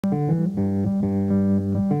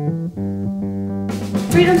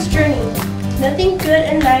Freedom's journey. Nothing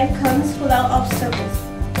good in life comes without obstacles,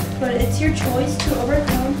 but it's your choice to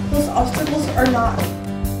overcome those obstacles or not.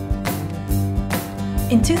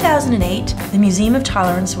 In 2008, the Museum of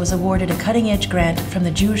Tolerance was awarded a cutting-edge grant from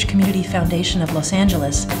the Jewish Community Foundation of Los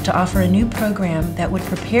Angeles to offer a new program that would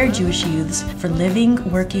prepare Jewish youths for living,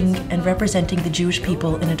 working, and representing the Jewish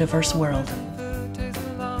people in a diverse world.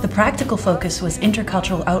 The practical focus was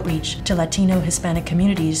intercultural outreach to Latino Hispanic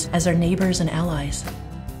communities as our neighbors and allies.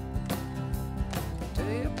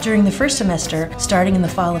 During the first semester, starting in the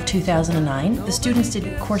fall of 2009, the students did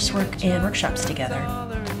coursework and workshops together.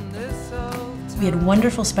 We had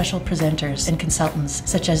wonderful special presenters and consultants,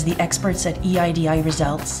 such as the experts at EIDI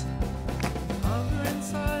Results,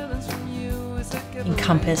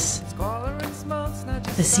 Encompass,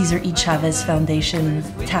 the Cesar E. Chavez Foundation,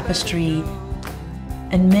 Tapestry,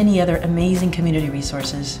 and many other amazing community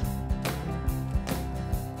resources.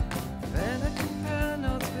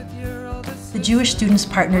 The Jewish students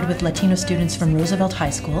partnered with Latino students from Roosevelt High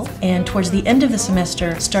School, and towards the end of the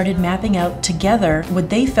semester started mapping out together what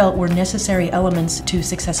they felt were necessary elements to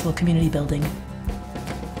successful community building.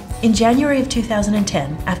 In January of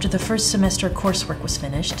 2010, after the first semester coursework was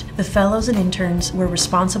finished, the fellows and interns were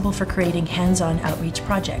responsible for creating hands-on outreach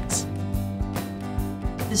projects.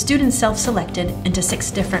 The students self-selected into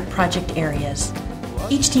 6 different project areas.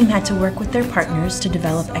 Each team had to work with their partners to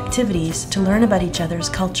develop activities to learn about each other's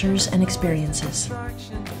cultures and experiences.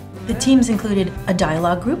 The teams included a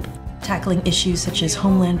dialogue group, tackling issues such as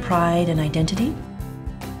homeland pride and identity,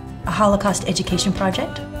 a Holocaust education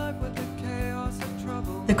project,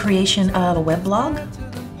 the creation of a weblog,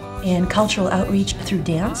 and cultural outreach through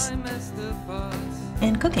dance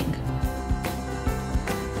and cooking.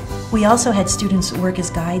 We also had students work as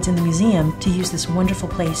guides in the museum to use this wonderful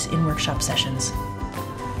place in workshop sessions.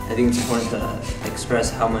 I think it's important to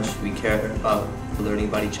express how much we care about learning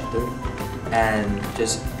about each other, and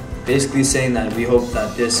just basically saying that we hope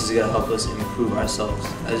that this is going to help us improve ourselves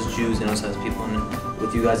as Jews and also as people, and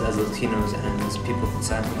with you guys as Latinos and as people from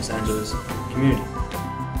the Los Angeles community.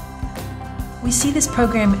 We see this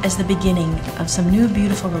program as the beginning of some new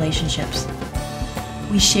beautiful relationships.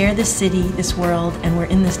 We share this city, this world, and we're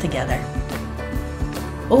in this together.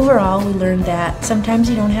 Overall, we learned that sometimes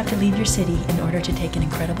you don't have to leave your city in order to take an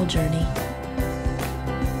incredible journey.